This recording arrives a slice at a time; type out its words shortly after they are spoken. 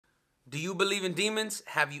Do you believe in demons?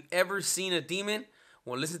 Have you ever seen a demon?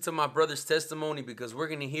 Well, listen to my brother's testimony because we're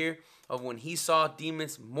going to hear of when he saw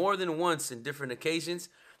demons more than once in different occasions.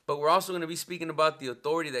 But we're also going to be speaking about the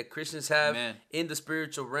authority that Christians have in the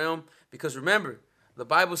spiritual realm. Because remember, the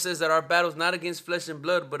Bible says that our battle is not against flesh and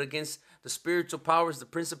blood, but against the spiritual powers, the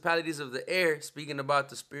principalities of the air, speaking about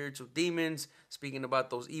the spiritual demons, speaking about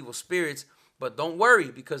those evil spirits. But don't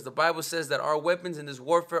worry, because the Bible says that our weapons in this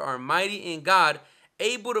warfare are mighty in God,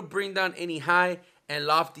 able to bring down any high and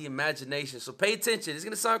lofty imagination. So pay attention. It's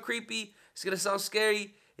going to sound creepy. It's going to sound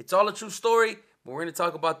scary. It's all a true story. But we're going to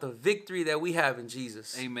talk about the victory that we have in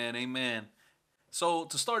Jesus. Amen, amen. So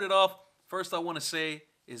to start it off, first I want to say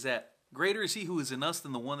is that greater is he who is in us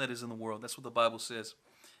than the one that is in the world. That's what the Bible says.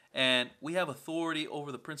 And we have authority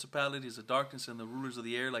over the principalities of darkness and the rulers of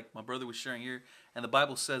the air, like my brother was sharing here. And the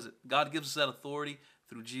Bible says it. God gives us that authority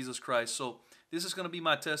through Jesus Christ. So this is going to be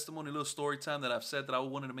my testimony, a little story time that I've said that I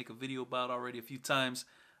wanted to make a video about already a few times.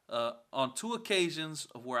 On 2 occasions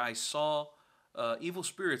of where I saw evil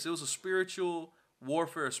spirits. It was a spiritual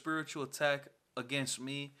warfare, a spiritual attack against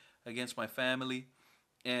me, against my family.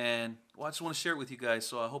 And well, I just want to share it with you guys.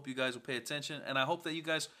 So I hope you guys will pay attention. And I hope that you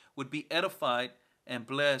guys would be edified and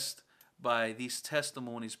blessed by these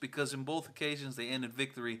testimonies, because in both occasions they ended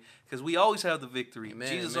victory, because we always have the victory. Amen,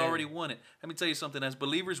 Jesus already won it. Let me tell you something. As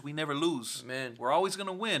believers, we never lose. Amen. We're always going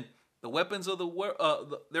to win. The weapons of the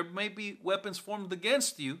world, there may be weapons formed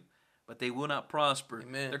against you, but they will not prosper.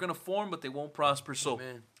 Amen. They're going to form, but they won't prosper. So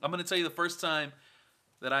I'm going to tell you the first time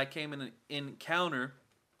that I came in an encounter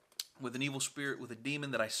with an evil spirit, with a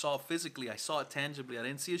demon that I saw physically. I saw it tangibly. I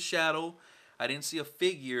didn't see a shadow. I didn't see a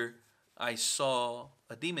figure. I saw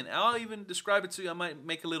a demon. I'll even describe it to you. I might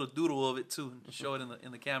make a little doodle of it too and show it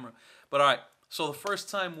in the camera. But all right, so the first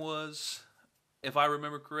time was, if I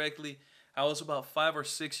remember correctly, I was about 5 or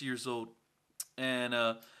 6 years old, and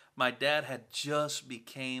my dad had just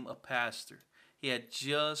became a pastor. He had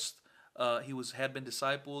just had been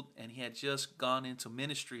discipled, and he had just gone into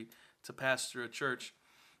ministry to pastor a church.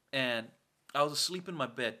 And I was asleep in my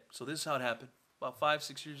bed. So this is how it happened. About 5,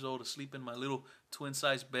 6 years old, asleep in my little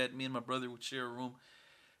twin-sized bed. Me and my brother would share a room.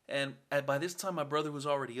 And by this time, my brother was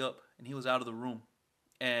already up, and he was out of the room.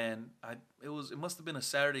 And it must have been a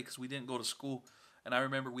Saturday because we didn't go to school. And I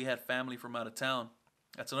remember we had family from out of town.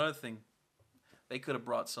 That's another thing. They could have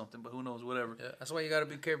brought something, but who knows, whatever. Yeah, that's why you got to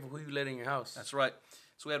be careful who you let in your house. That's right.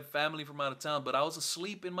 So we had family from out of town, but I was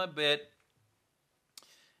asleep in my bed,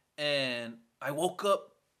 and I woke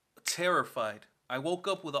up terrified. I woke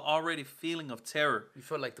up with an already feeling of terror. You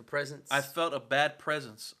felt like the presence? I felt a bad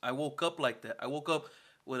presence. I woke up like that. I woke up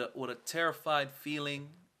with a terrified feeling,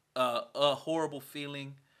 a horrible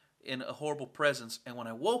feeling, in a horrible presence. And when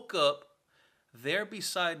I woke up, there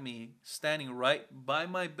beside me, standing right by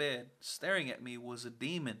my bed, staring at me, was a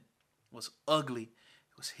demon. It was ugly.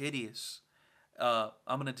 It was hideous. I'm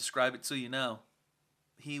going to describe it to you now.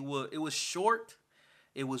 It was short.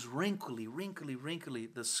 It was wrinkly.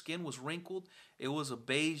 The skin was wrinkled. It was a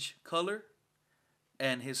beige color,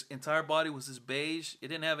 and his entire body was this beige. It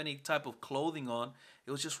didn't have any type of clothing on.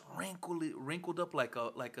 It was just wrinkled up like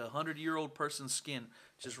a 100-year-old person's skin,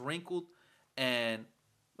 just wrinkled. And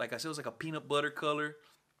like I said, it was like a peanut butter color,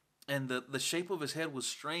 and the shape of his head was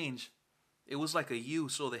strange. It was like a U.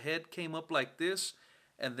 So the head came up like this,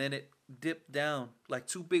 and then it dipped down like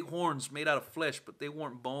 2 big horns made out of flesh, but they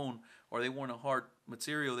weren't bone or they weren't a hard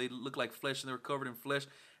material. They looked like flesh, and they were covered in flesh.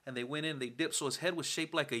 And they went in, they dipped, so his head was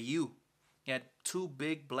shaped like a U. He had 2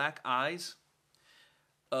 big black eyes,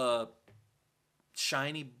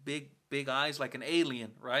 shiny big eyes, like an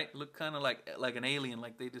alien, right? Looked kind of like an alien,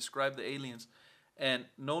 like they described the aliens. And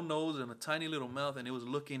no nose and a tiny little mouth, and it was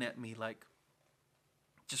looking at me like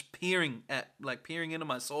just peering into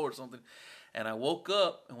my soul or something. And I woke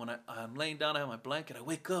up, and when I'm laying down, I have my blanket. I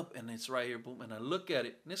wake up, and it's right here, boom. And I look at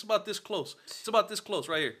it, and it's about this close. It's about this close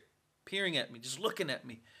right here, peering at me, just looking at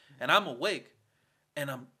me. And I'm awake,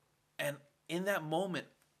 and in that moment,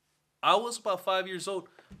 I was about 5 years old,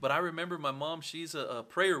 but I remember my mom. She's a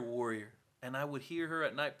prayer warrior, and I would hear her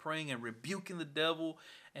at night praying and rebuking the devil.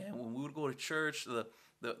 And when we would go to church,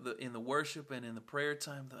 in the worship and in the prayer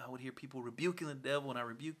time, I would hear people rebuking the devil, and I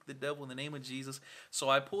rebuked the devil in the name of Jesus.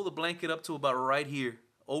 So I pulled the blanket up to about right here,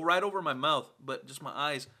 right over my mouth, but just my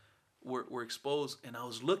eyes were exposed, and I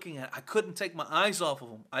was looking at. I couldn't take my eyes off of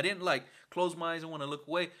him. I didn't close my eyes and want to look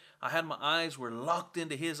away. I had my eyes were locked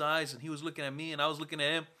into his eyes, and he was looking at me, and I was looking at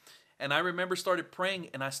him. And I remember started praying,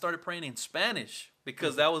 and I started praying in Spanish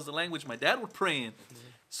because that was the language my dad was praying.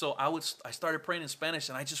 So I started praying in Spanish,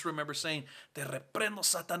 and I just remember saying, "Te reprendo,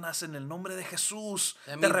 Satanás, en el nombre de Jesús.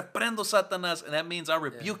 Te reprendo, Satanás," and that means I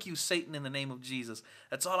rebuke you, Satan, in the name of Jesus.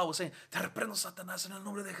 That's all I was saying. Te reprendo, Satanás, en el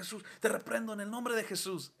nombre de Jesús. Te reprendo en el nombre de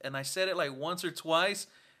Jesús. And I said it like once or twice,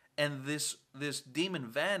 and this demon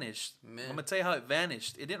vanished. Man. I'm gonna tell you how it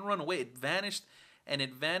vanished. It didn't run away. It vanished, and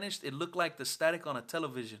it vanished. It looked like the static on a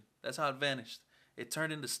television. That's how it vanished. It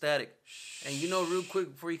turned into static. And you know, real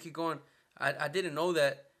quick before you keep going, I didn't know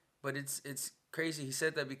that, but it's crazy. He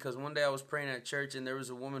said that because one day I was praying at church and there was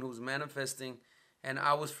a woman who was manifesting, and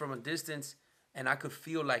I was from a distance and I could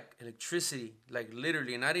feel like electricity, like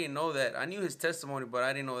literally. And I didn't know that. I knew his testimony, but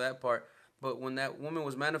I didn't know that part. But when that woman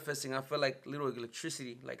was manifesting, I felt like little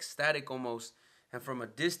electricity, like static almost. And from a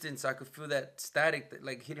distance, I could feel that static that,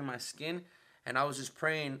 like hitting my skin. And I was just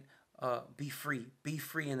praying, be free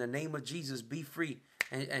in the name of Jesus, be free.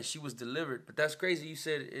 And she was delivered. But that's crazy. You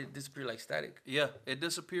said it disappeared like static. Yeah, it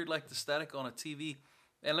disappeared like the static on a TV.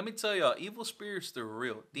 And let me tell y'all, evil spirits, they're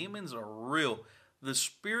real. Demons are real. The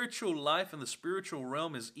spiritual life in the spiritual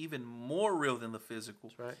realm is even more real than the physical.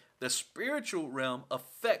 That's right. The spiritual realm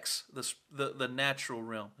affects the natural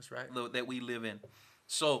realm. That's right. That we live in.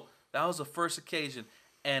 So that was the first occasion.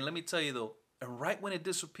 And let me tell you though, and right when it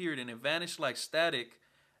disappeared and it vanished like static,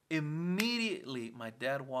 immediately my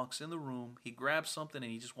dad walks in the room, he grabs something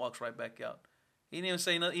and he just walks right back out. He didn't even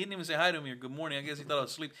say nothing. He didn't even say hi to me or good morning. I guess he thought I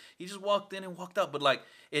was asleep. He just walked in and walked out. But like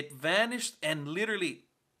it vanished, and literally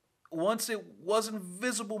once it wasn't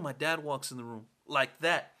visible, my dad walks in the room like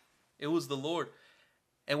that. It was the Lord.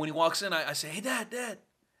 And when he walks in, I say, "Hey, Dad. And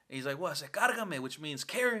he's like, "What?" I said, "Cárgame," which means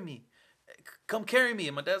carry me. Come carry me.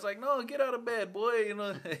 And my dad's like, "No, get out of bed, boy." You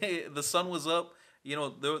know, the sun was up. You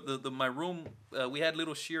know, my room, we had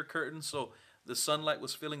little sheer curtains, so the sunlight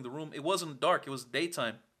was filling the room. It wasn't dark. It was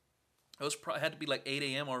daytime. It had to be like 8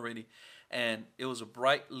 a.m. already, and it was a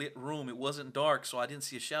bright lit room. It wasn't dark, so I didn't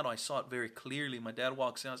see a shadow. I saw it very clearly. My dad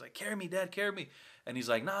walks in. I was like, "Carry me, Dad, carry me." And he's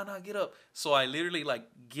like, "Nah, get up." So I literally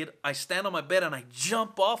I stand on my bed, and I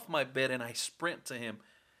jump off my bed, and I sprint to him.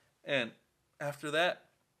 And after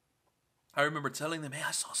that, I remember telling them, "Hey,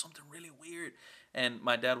 I saw something really weird." And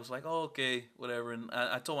my dad was like, "Oh, okay, whatever." And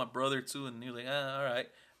I told my brother too, and he was like, "All right."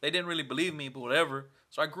 They didn't really believe me, but whatever.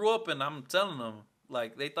 So I grew up, and I'm telling them,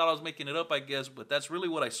 like, they thought I was making it up, I guess, but that's really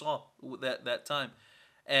what I saw that time.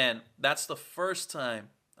 And that's the first time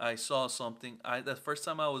I saw something. The first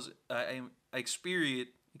time I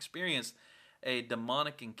experienced a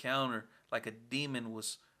demonic encounter, like a demon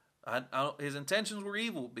was. His intentions were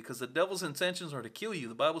evil, because the devil's intentions are to kill you.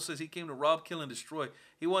 The Bible says he came to rob, kill, and destroy.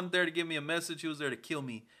 He wasn't there to give me a message. He was there to kill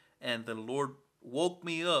me. And the Lord woke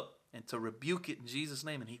me up and to rebuke it in Jesus'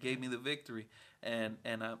 name, and he gave me the victory. And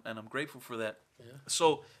I'm grateful for that. Yeah.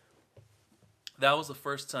 So that was the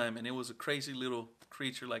first time, and it was a crazy little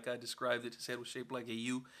creature like I described it. His head was shaped like a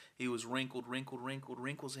U. He was wrinkled,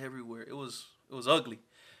 wrinkles everywhere. It was ugly.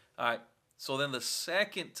 All right. So then the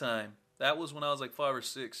second time, that was when I was like 5 or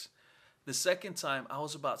 6. The second time, I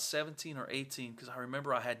was about 17 or 18, because I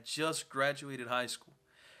remember I had just graduated high school.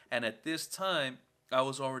 And at this time, I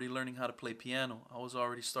was already learning how to play piano. I was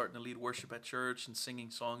already starting to lead worship at church and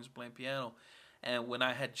singing songs, playing piano. And when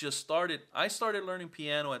I had just started, I started learning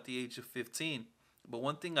piano at the age of 15. But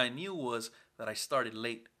one thing I knew was that I started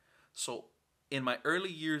late. So in my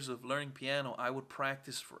early years of learning piano, I would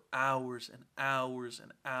practice for hours and hours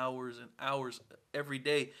and hours and hours every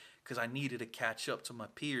day, because I needed to catch up to my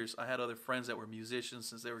peers. I had other friends that were musicians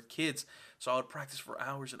since they were kids, so I would practice for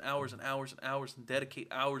hours and hours and hours and hours and dedicate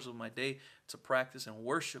hours of my day to practice and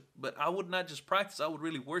worship. But I would not just practice, I would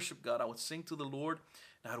really worship God. I would sing to the Lord,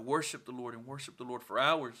 and I'd worship the Lord and worship the Lord for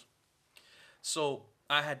hours. So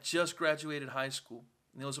I had just graduated high school,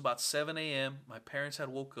 and it was about 7 a.m. My parents had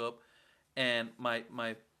woke up, and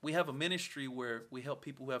we have a ministry where we help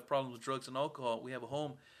people who have problems with drugs and alcohol. We have a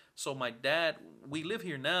home. So my dad, we live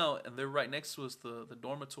here now, and they're right next to us, the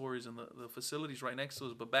dormitories and the facilities right next to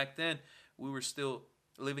us. But back then, we were still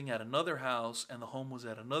living at another house, and the home was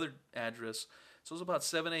at another address. So it was about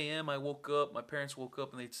 7 a.m. I woke up. My parents woke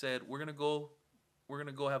up, and they said, we're gonna go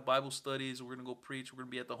have Bible studies. We're gonna go preach. We're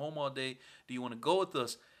gonna be at the home all day. Do you want to go with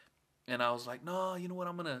us? And I was like, no, you know what?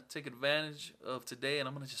 I'm gonna take advantage of today, and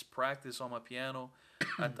I'm gonna just practice on my piano.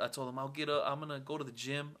 I told them, I'll get up. I'm going to go to the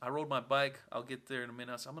gym. I rode my bike. I'll get there in a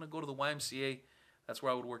minute. I said, I'm going to go to the YMCA. That's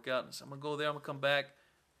where I would work out. And I said, I'm going to go there. I'm going to come back.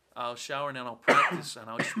 I'll shower, and then I'll practice. And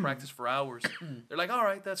I'll just practice for hours. They're like, all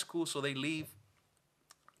right, that's cool. So they leave,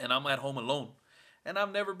 and I'm at home alone. And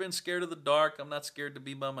I've never been scared of the dark. I'm not scared to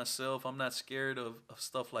be by myself. I'm not scared of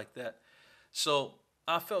stuff like that. So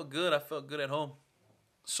I felt good. I felt good at home.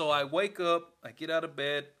 So I wake up. I get out of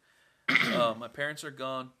bed. My parents are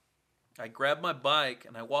gone. I grab my bike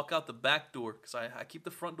and I walk out the back door because I keep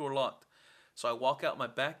the front door locked. So I walk out my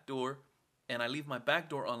back door and I leave my back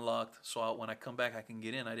door unlocked. So when I come back, I can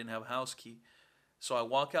get in. I didn't have a house key. So I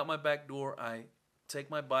walk out my back door. I take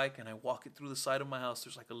my bike and I walk it through the side of my house.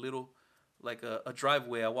 There's like a little, like a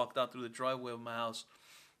driveway. I walked out through the driveway of my house.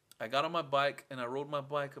 I got on my bike and I rode my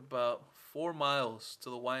bike about 4 miles to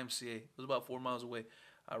the YMCA. It was about 4 miles away.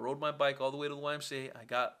 I rode my bike all the way to the YMCA.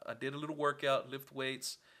 I did a little workout, lift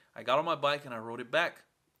weights. I got on my bike and I rode it back.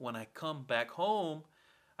 When I come back home,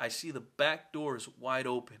 I see the back door is wide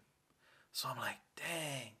open. So I'm like,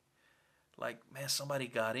 dang. Like, man, somebody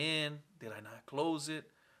got in. Did I not close it?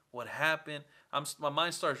 What happened? My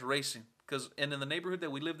mind starts racing. And in the neighborhood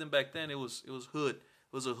that we lived in back then, it was hood.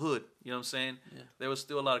 It was a hood. You know what I'm saying? Yeah. There was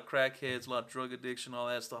still a lot of crackheads, a lot of drug addiction, all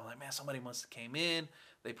that stuff. I'm like, man, somebody must have came in.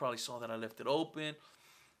 They probably saw that I left it open.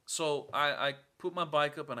 So I put my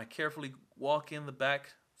bike up and I carefully walk in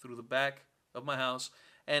through the back of my house.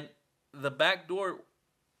 And the back door,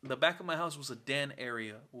 the back of my house was a den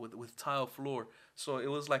area with tile floor. So it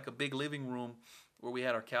was like a big living room where we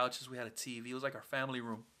had our couches, we had a TV. It was like our family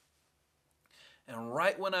room. And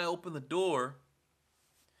right when I open the door,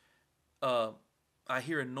 I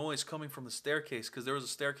hear a noise coming from the staircase because there was a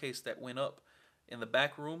staircase that went up in the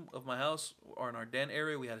back room of my house, or in our den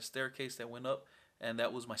area. We had a staircase that went up, and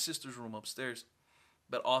that was my sister's room upstairs,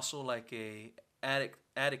 but also like a attic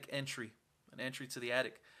entry, an entry to the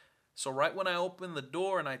attic. So right when I open the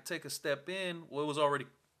door and I take a step in, well, it was already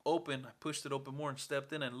open. I pushed it open more and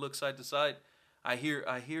stepped in and looked side to side. I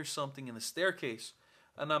hear something in the staircase,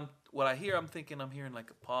 and I'm thinking I'm hearing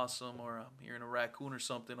like a possum, or I'm hearing a raccoon or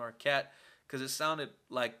something, or a cat, because it sounded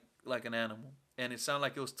like an animal, and it sounded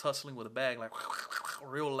like it was tussling with a bag, like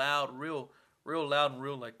real loud, real loud, and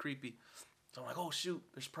real like creepy. So I'm like, oh shoot,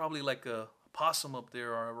 there's probably like a possum up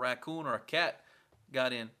there, or a raccoon, or a cat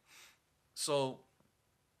got in. So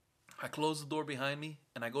I close the door behind me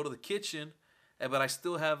and I go to the kitchen, but I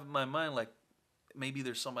still have in my mind like maybe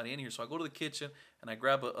there's somebody in here. So I go to the kitchen and I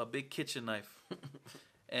grab a big kitchen knife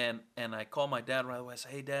and I call my dad right away. I say,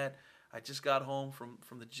 hey Dad, I just got home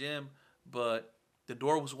from the gym, but the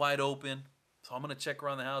door was wide open, so I'm gonna check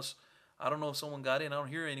around the house. I don't know if someone got in. I don't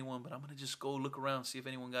hear anyone, but I'm going to just go look around, see if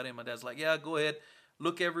anyone got in. My dad's like, yeah, go ahead.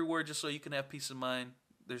 Look everywhere just so you can have peace of mind.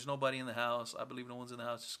 There's nobody in the house. I believe no one's in the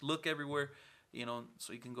house. Just look everywhere,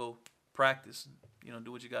 so you can go practice and,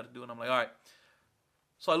 do what you got to do. And I'm like, all right.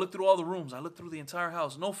 So I looked through all the rooms. I looked through the entire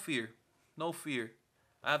house. No fear. No fear.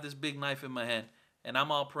 I have this big knife in my hand, and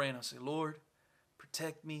I'm all praying. I say, Lord,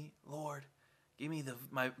 protect me. Lord, give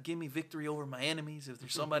me victory over my enemies. If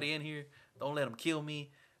there's somebody in here, don't let them kill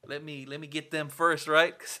me. Let me get them first,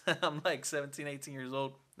 right? Because I'm like 17, 18 years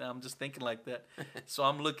old. Now I'm just thinking like that. So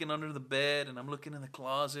I'm looking under the bed, and I'm looking in the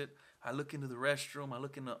closet. I look into the restroom. I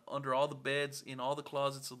look under all the beds, in all the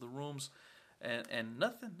closets of the rooms, and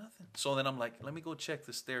nothing. So then I'm like, let me go check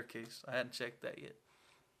the staircase. I hadn't checked that yet.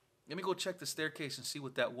 Let me go check the staircase and see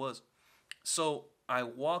what that was. So I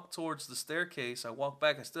walk towards the staircase. I walk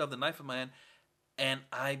back. I still have the knife in my hand. And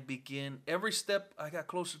I begin, every step I got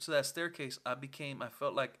closer to that staircase, I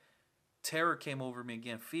felt like terror came over me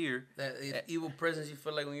again, fear. That evil presence you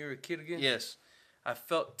felt like when you were a kid again? Yes. I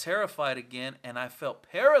felt terrified again, and I felt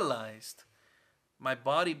paralyzed. My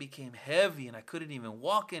body became heavy, and I couldn't even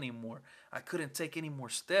walk anymore. I couldn't take any more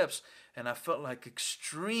steps, and I felt like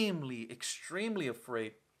extremely, extremely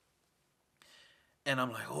afraid. And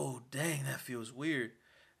I'm like, oh, dang, that feels weird.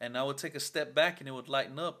 And I would take a step back, and it would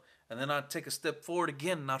lighten up. And then I'd take a step forward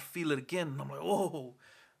again, and I'd feel it again. And I'm like, oh,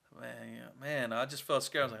 man, I just felt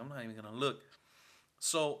scared. I was like, I'm not even going to look.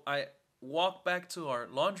 So I walked back to our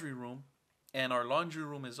laundry room, and our laundry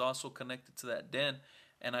room is also connected to that den.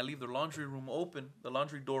 And I leave the laundry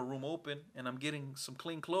door room open, and I'm getting some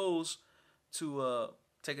clean clothes to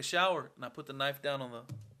take a shower. And I put the knife down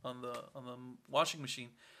on the washing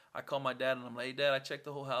machine. I call my dad, and I'm like, hey, Dad, I checked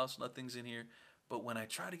the whole house. Nothing's in here. But when I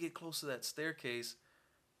try to get close to that staircase,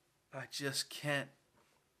 I just can't.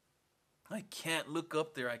 I can't look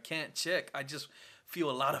up there. I can't check. I just feel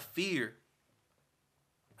a lot of fear.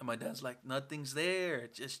 And my dad's like, nothing's there.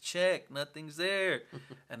 Just check. Nothing's there.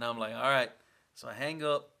 And I'm like, all right. So I hang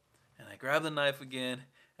up, and I grab the knife again,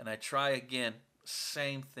 and I try again.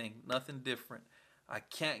 Same thing. Nothing different. I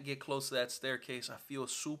can't get close to that staircase. I feel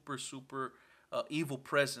super, super evil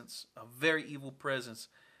presence. A very evil presence.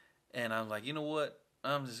 And I'm like, you know what?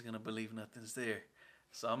 I'm just going to believe nothing's there.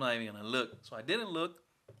 So I'm not even going to look. So I didn't look.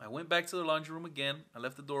 I went back to the laundry room again. I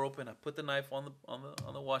left the door open. I put the knife on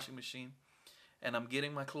the washing machine. And I'm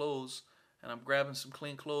getting my clothes. And I'm grabbing some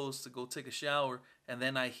clean clothes to go take a shower. And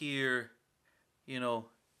then I hear,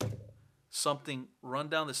 something run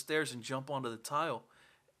down the stairs and jump onto the tile.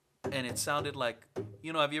 And it sounded like,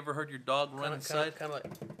 have you ever heard your dog run inside? Kind of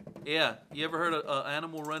like Yeah, you ever heard an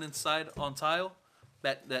animal run inside on tile?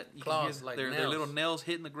 That you claws, can like hear their little nails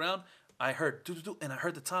hitting the ground. I heard doo-doo-doo, and I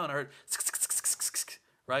heard the tile, and I heard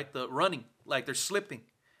right, the running, like they're slipping.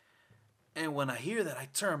 And when I hear that, I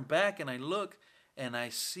turn back and I look, and I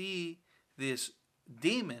see this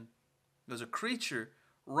demon. There's a creature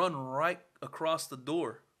run right across the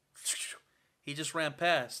door. He just ran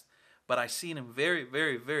past, but I seen him very,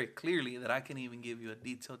 very, very clearly that I can even give you a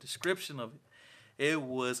detailed description of it. It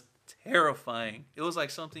was terrifying. It was like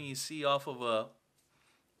something you see off of a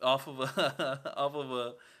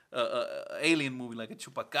alien movie, like a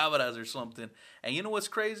chupacabras or something. And you know what's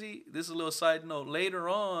crazy? This is a little side note. Later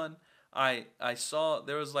on, I saw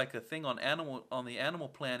there was like a thing on the Animal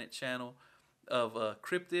Planet channel of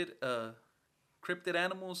cryptid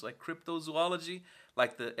animals, like cryptozoology.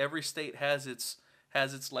 Like every state has its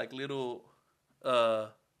like little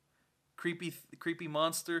creepy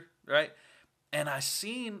monster, right? And I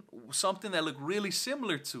seen something that looked really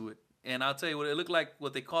similar to it. And I'll tell you what it looked like,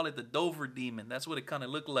 what they call it, the Dover demon. That's what it kind of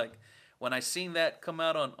looked like. When I seen that come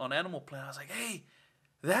out on Animal Planet, I was like, hey,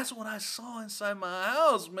 that's what I saw inside my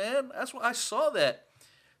house, man. That's what I saw that.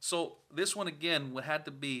 So this one, again, had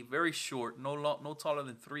to be very short, no taller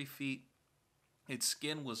than 3 feet. Its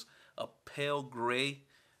skin was a pale gray,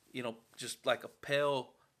 just like a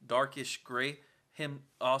pale, darkish gray. Him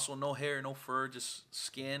also no hair, no fur, just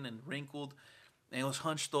skin and wrinkled. And it was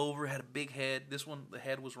hunched over, had a big head. This one, the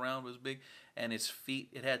head was round, was big. And his feet,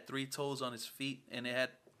 it had 3 toes on his feet, and it had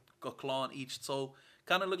a claw on each toe.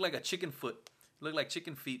 Kind of looked like a chicken foot. It looked like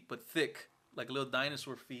chicken feet, but thick, like little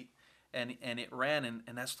dinosaur feet. And it ran, and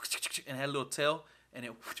had a little tail, and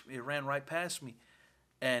it ran right past me.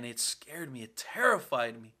 And it scared me. It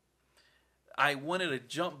terrified me. I wanted to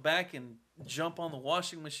jump back and jump on the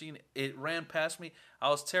washing machine. It ran past me. I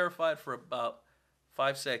was terrified for about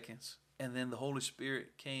 5 seconds. And then the Holy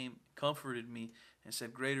Spirit came, comforted me, and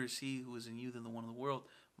said, greater is he who is in you than the one in the world.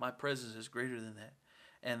 My presence is greater than that.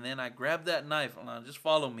 And then I grabbed that knife. And just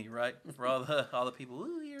follow me, right? For all the people,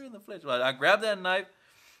 ooh, you're in the flesh. But I grabbed that knife,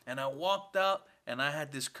 and I walked out, and I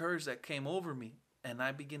had this courage that came over me. And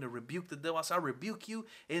I began to rebuke the devil. I said, I rebuke you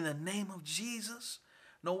in the name of Jesus.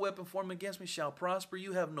 No weapon formed against me shall prosper.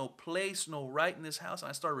 You have no place, no right in this house. And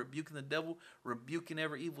I started rebuking the devil, rebuking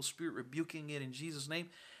every evil spirit, rebuking it in Jesus' name.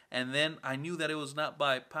 And then I knew that it was not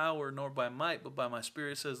by power nor by might, but by my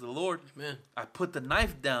spirit, says the Lord. Amen. I put the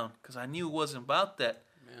knife down because I knew it wasn't about that.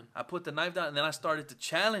 Amen. I put the knife down, and then I started to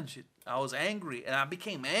challenge it. I was angry, and I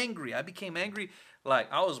became angry.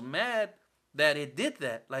 Like I was mad that it did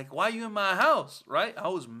that. Like, why are you in my house, right? I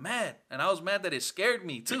was mad, and I was mad that it scared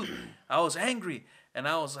me too. I was angry, and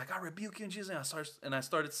I was like, I rebuke you in Jesus' name. And I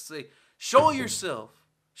started to say, show yourself.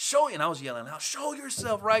 And I was yelling out, show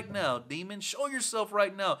yourself right now, demon. Show yourself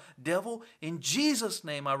right now, devil. In Jesus'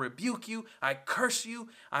 name, I rebuke you. I curse you.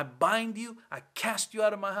 I bind you. I cast you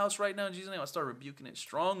out of my house right now in Jesus' name. I started rebuking it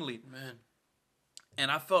strongly. Amen. And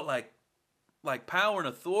I felt like power and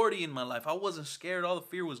authority in my life. I wasn't scared. All the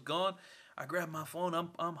fear was gone. I grabbed my phone.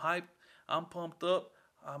 I'm hyped. I'm pumped up.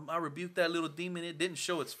 I rebuked that little demon. It didn't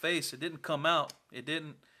show its face. It didn't come out. It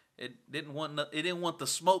didn't want the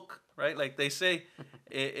smoke, right? Like they say,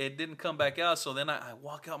 it didn't come back out. So then I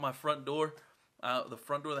walk out my front door, the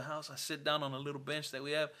front door of the house. I sit down on a little bench that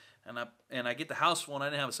we have, and I get the house phone. I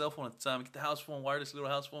didn't have a cell phone at the time. I get the house phone, wireless little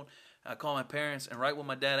house phone. I call my parents, and right when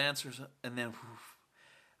my dad answers, and then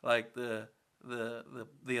like the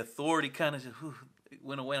authority kind of just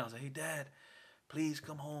went away. And I was like, hey, Dad, please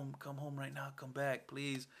come home right now. Come back,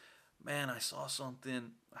 please. Man, I saw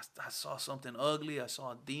something. I saw something ugly. I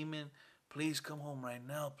saw a demon. Please come home right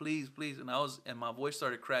now. Please. And my voice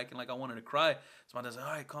started cracking like I wanted to cry. So my dad said,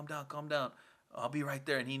 all right, calm down. I'll be right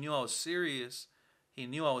there. And he knew I was serious.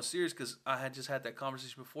 Because I had just had that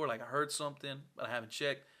conversation before. Like I heard something, but I haven't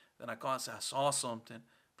checked. Then I called and said, I saw something.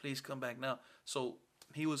 Please come back now. So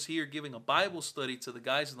he was here giving a Bible study to the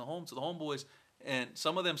guys in the home, to the homeboys. And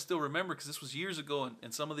some of them still remember because this was years ago.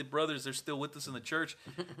 And some of the brothers, they're still with us in the church.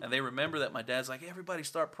 And they remember that my dad's like, hey, everybody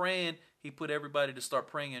start praying. He put everybody to start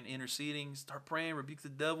praying and interceding. Start praying, rebuke the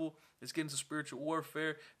devil. Let's get into spiritual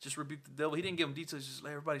warfare. Just rebuke the devil. He didn't give them details. Just let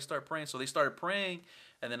everybody start praying. So they started praying.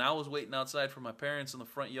 And then I was waiting outside for my parents in the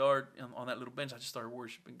front yard on that little bench. I just started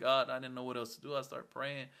worshiping God. I didn't know what else to do. I started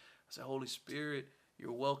praying. I said, Holy Spirit,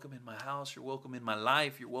 you're welcome in my house. You're welcome in my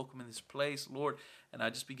life. You're welcome in this place, Lord. And I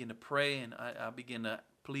just begin to pray, and I begin to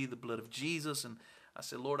plead the blood of Jesus. And I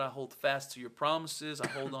said, Lord, I hold fast to your promises. I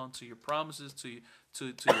hold on to your promises, to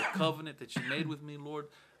your covenant that you made with me, Lord.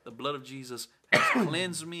 The blood of Jesus has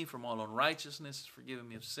cleansed me from all unrighteousness, forgiven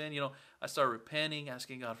me of sin. You know, I started repenting,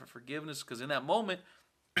 asking God for forgiveness, because in that moment,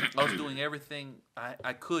 I was doing everything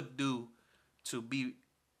I could do to be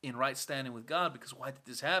in right standing with God, because why did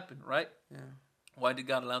this happen, right? Yeah. Why did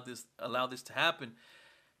God allow this to happen?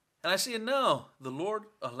 And I see it now. The Lord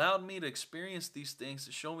allowed me to experience these things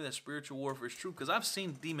to show me that spiritual warfare is true, because I've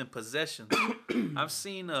seen demon possessions. I've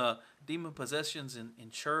seen demon possessions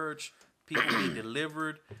in church, people being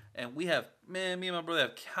delivered. And we have, man, me and my brother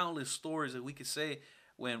have countless stories that we could say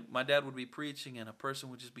when my dad would be preaching and a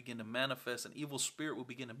person would just begin to manifest, an evil spirit would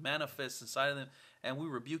begin to manifest inside of them, and we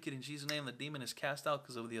rebuke it in Jesus' name. The demon is cast out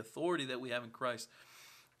because of the authority that we have in Christ.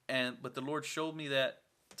 But the Lord showed me that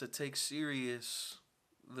to take serious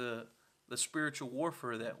the spiritual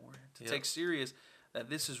warfare that we're in, to take serious that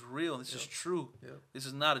this is real, this is true, this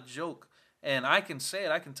is not a joke. And I can say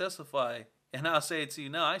it, I can testify, and I'll say it to you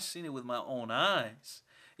now. I've seen it with my own eyes.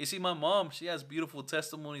 You see, my mom, she has beautiful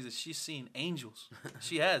testimonies that she's seen angels.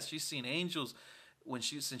 She's seen angels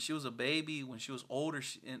since she was a baby, when she was older,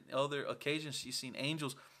 in other occasions she's seen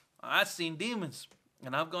angels. I've seen demons,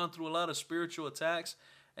 and I've gone through a lot of spiritual attacks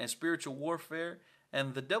and spiritual warfare.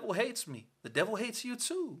 And the devil hates me. The devil hates you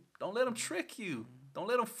too. Don't let him trick you. Don't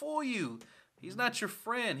let him fool you. He's not your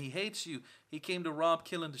friend. He hates you. He came to rob,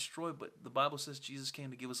 kill, and destroy. But the Bible says Jesus came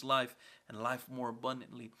to give us life, and life more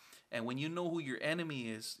abundantly. And when you know who your enemy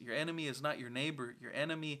is not your neighbor. Your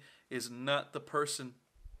enemy is not the person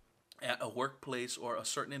at a workplace or a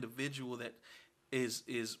certain individual that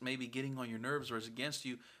is maybe getting on your nerves or is against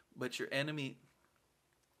you. But your enemy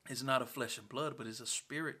is not a flesh and blood, but is a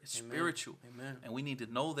spirit. It's spiritual. Amen. And we need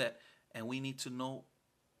to know that, and we need to know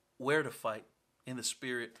where to fight in the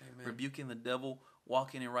spirit, rebuking the devil,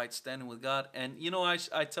 walking in right standing with God. And you know,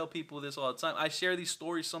 I tell people this all the time. I share these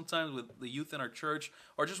stories sometimes with the youth in our church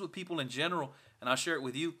or just with people in general, and I'll share it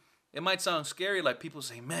with you. It might sound scary, like people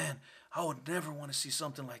say, man, I would never want to see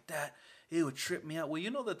something like that. It would trip me out. Well, you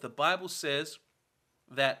know that the Bible says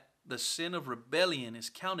that the sin of rebellion is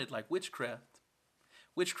counted like witchcraft.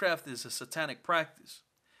 Witchcraft is a satanic practice.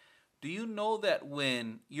 Do you know that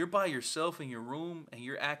when you're by yourself in your room and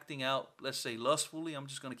you're acting out, let's say lustfully, I'm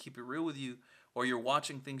just going to keep it real with you, or you're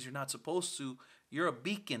watching things you're not supposed to, you're a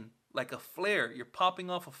beacon, like a flare. You're popping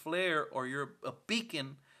off a flare, or you're a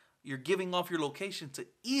beacon. You're giving off your location to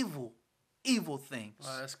evil things.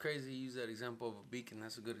 Wow, that's crazy. You use that example of a beacon.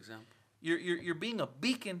 That's a good example. You're being a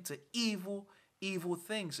beacon to evil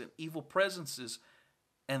things and evil presences.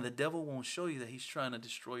 And the devil won't show you that he's trying to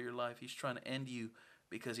destroy your life. He's trying to end you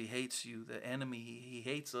because he hates you. The enemy, he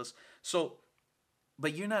hates us. So,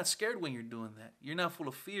 but you're not scared when you're doing that. You're not full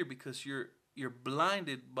of fear because you're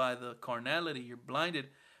blinded by the carnality. You're blinded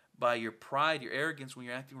by your pride, your arrogance when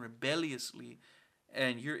you're acting rebelliously.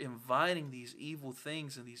 And you're inviting these evil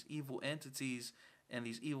things and these evil entities and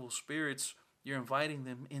these evil spirits. You're inviting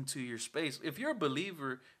them into your space. If you're a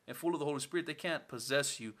believer and full of the Holy Spirit, they can't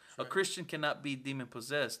possess you. Right. A Christian cannot be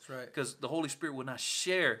demon-possessed because the Holy Spirit will not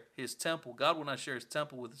share his temple. God will not share his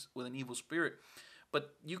temple with an evil spirit.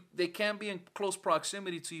 But they can be in close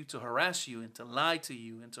proximity to you to harass you and to lie to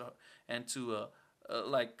you and to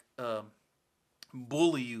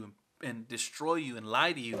bully you and destroy you and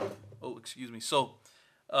lie to you. Oh, excuse me. So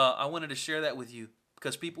I wanted to share that with you.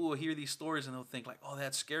 Because people will hear these stories and they'll think like, oh,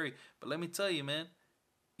 that's scary. But let me tell you, man,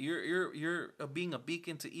 you're being a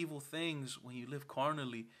beacon to evil things when you live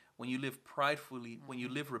carnally, when you live pridefully, when you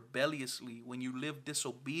live rebelliously, when you live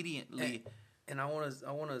disobediently. And I want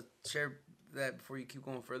to share that before you keep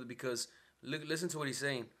going further, because listen to what he's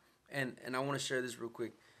saying. And I want to share this real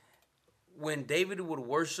quick. When David would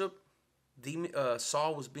worship,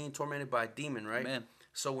 Saul was being tormented by a demon, right? Man.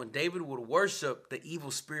 So when David would worship, the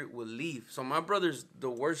evil spirit would leave. So my brother's the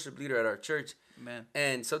worship leader at our church. Man.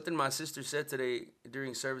 And something my sister said today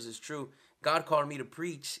during service is true. God called me to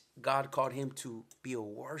preach. God called him to be a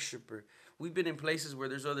worshiper. We've been in places where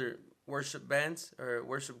there's other worship bands or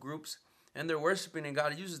worship groups, and they're worshiping and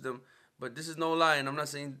God uses them. But this is no lie, and I'm not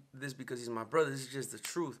saying this because he's my brother. This is just the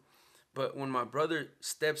truth. But when my brother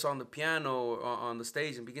steps on the piano or on the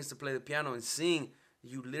stage and begins to play the piano and sing,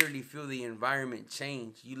 you literally feel the environment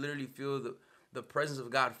change. You literally feel the presence of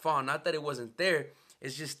God fall. Not that it wasn't there.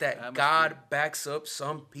 It's just that God backs up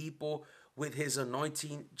some people with his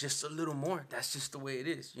anointing just a little more. That's just the way it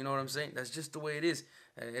is. You know what I'm saying? That's just the way it is.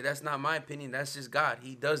 That's not my opinion. That's just God.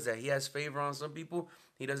 He does that. He has favor on some people.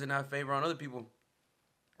 He doesn't have favor on other people.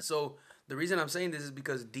 So the reason I'm saying this is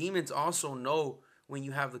because demons also know when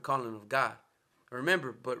you have the calling of God.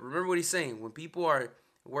 Remember what he's saying. When people are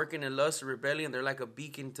working in lust or rebellion, they're like a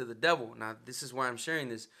beacon to the devil. Now, this is why I'm sharing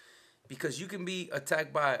this. Because you can be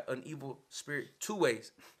attacked by an evil spirit two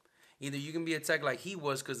ways. Either you can be attacked like he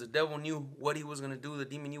was, because the devil knew what he was going to do. The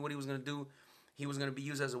demon knew what he was going to do. He was going to be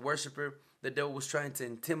used as a worshiper. The devil was trying to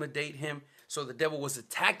intimidate him. So the devil was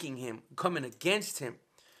attacking him, coming against him.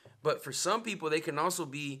 But for some people, they can also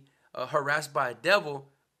be harassed by a devil.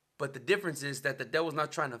 But the difference is that the devil's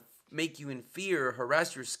not trying to make you in fear or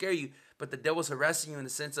harass you or scare you. But the devil's harassing you in the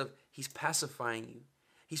sense of he's pacifying you.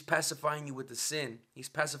 He's pacifying you with the sin. He's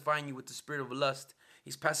pacifying you with the spirit of lust.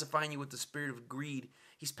 He's pacifying you with the spirit of greed.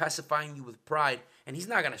 He's pacifying you with pride. And he's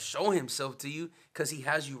not going to show himself to you because he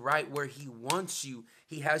has you right where he wants you.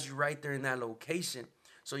 He has you right there in that location.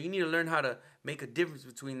 So you need to learn how to make a difference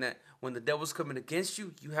between that. When the devil's coming against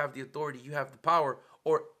you, you have the authority, you have the power.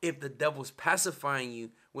 Or if the devil's pacifying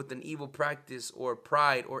you with an evil practice or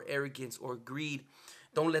pride or arrogance or greed,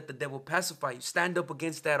 don't let the devil pacify you. Stand up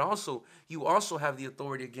against that also. You also have the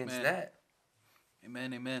authority against that.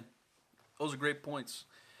 Amen, amen. Those are great points.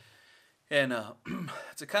 And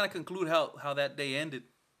to kind of conclude how that day ended,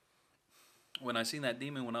 when I seen that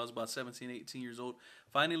demon when I was about 17, 18 years old,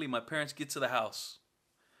 finally my parents get to the house.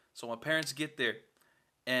 So my parents get there.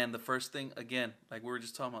 And the first thing, again, like we were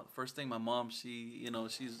just talking about, the first thing my mom,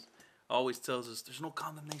 she's always tells us there's no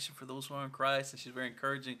condemnation for those who are in Christ. And she's very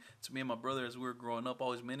encouraging to me and my brother as we were growing up,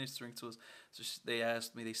 always ministering to us. So they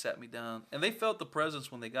asked me, they sat me down. And they felt the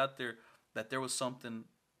presence when they got there, that there was something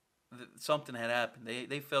had happened.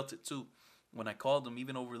 They felt it too. When I called them,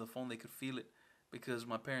 even over the phone, they could feel it. Because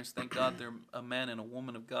my parents, thank God, they're a man and a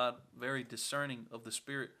woman of God, very discerning of the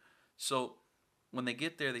Spirit. So when they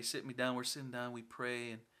get there, they sit me down. We're sitting down, we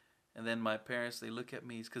pray, and then my parents, they look at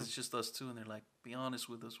me because it's just us two, and they're like, "Be honest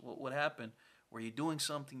with us. What happened? Were you doing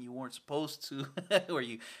something you weren't supposed to? were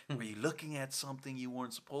you looking at something you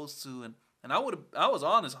weren't supposed to?" And I was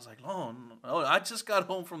honest. I was like, no, I just got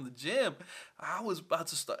home from the gym. I was about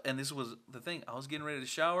to start, and this was the thing. I was getting ready to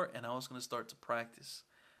shower, and I was going to start to practice.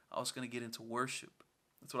 I was going to get into worship.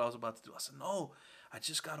 That's what I was about to do. I said, no, I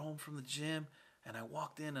just got home from the gym, and I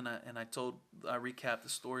walked in, and I recapped the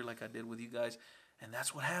story like I did with you guys, and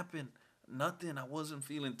that's what happened. Nothing. I wasn't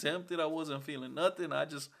feeling tempted. I wasn't feeling nothing. I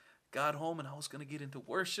just got home, and I was going to get into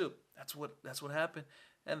worship. That's what happened.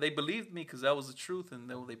 And they believed me because that was the truth, and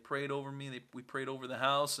they prayed over me. We prayed over the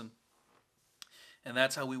house, and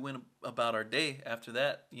that's how we went about our day after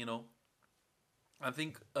that. I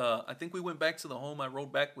think we went back to the home. I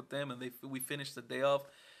rode back with them, and we finished the day off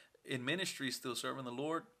in ministry, still serving the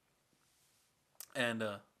Lord. And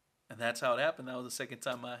that's how it happened. That was the second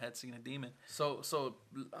time I had seen a demon. So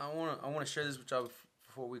I wanna share this with y'all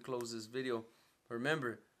before we close this video.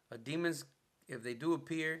 Remember, demons, if they do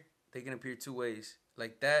appear, they can appear two ways.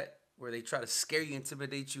 Like that, where they try to scare you,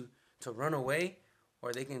 intimidate you to run away,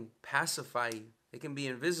 or they can pacify you. They can be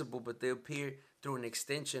invisible, but they appear through an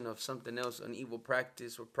extension of something else, an evil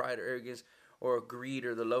practice or pride or arrogance or greed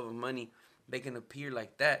or the love of money. They can appear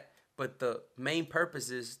like that, but the main purpose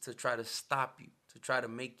is to try to stop you, to try to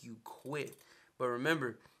make you quit. But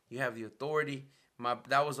remember, you have the authority.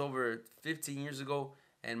 That was over 15 years ago.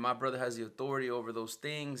 And my brother has the authority over those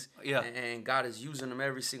things. Yeah. And God is using them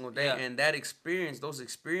every single day. Yeah. And those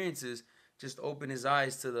experiences just open his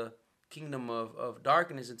eyes to the kingdom of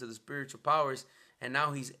darkness and to the spiritual powers. And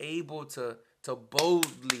now he's able to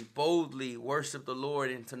boldly worship the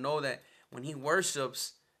Lord, and to know that when he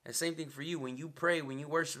worships, and same thing for you, when you pray, when you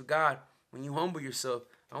worship God, when you humble yourself,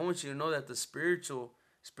 I want you to know that the spiritual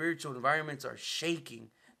environments are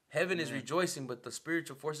shaking. Heaven is rejoicing, but the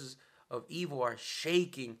spiritual forces of evil are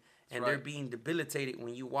shaking, and they're being debilitated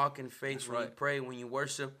when you walk in faith, when you pray, when you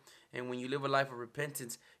worship, and when you live a life of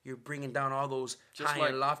repentance. You're bringing down all those high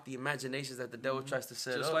and lofty imaginations that the devil tries to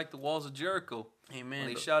set up. Just like the walls of Jericho. Amen.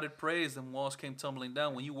 When they shouted praise, them walls came tumbling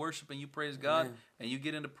down. When you worship and you praise God, and you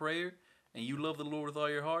get into prayer, and you love the Lord with all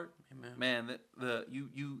your heart, man,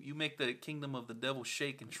 you make the kingdom of the devil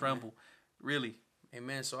shake and tremble. Really.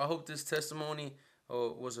 Amen. So I hope this testimony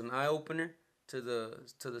was an eye opener to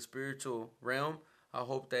the spiritual realm. I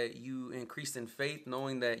hope that you increased in faith,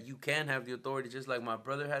 knowing that you can have the authority just like my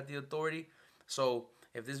brother had the authority. So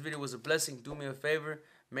if this video was a blessing, do me a favor.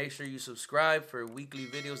 Make sure you subscribe for weekly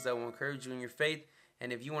videos that will encourage you in your faith.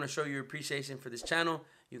 And if you want to show your appreciation for this channel,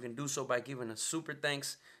 you can do so by giving a super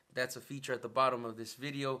thanks. That's a feature at the bottom of this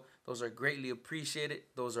video. Those are greatly appreciated.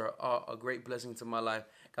 Those are a great blessing to my life.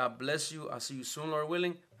 God bless you. I'll see you soon, Lord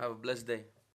willing. Have a blessed day.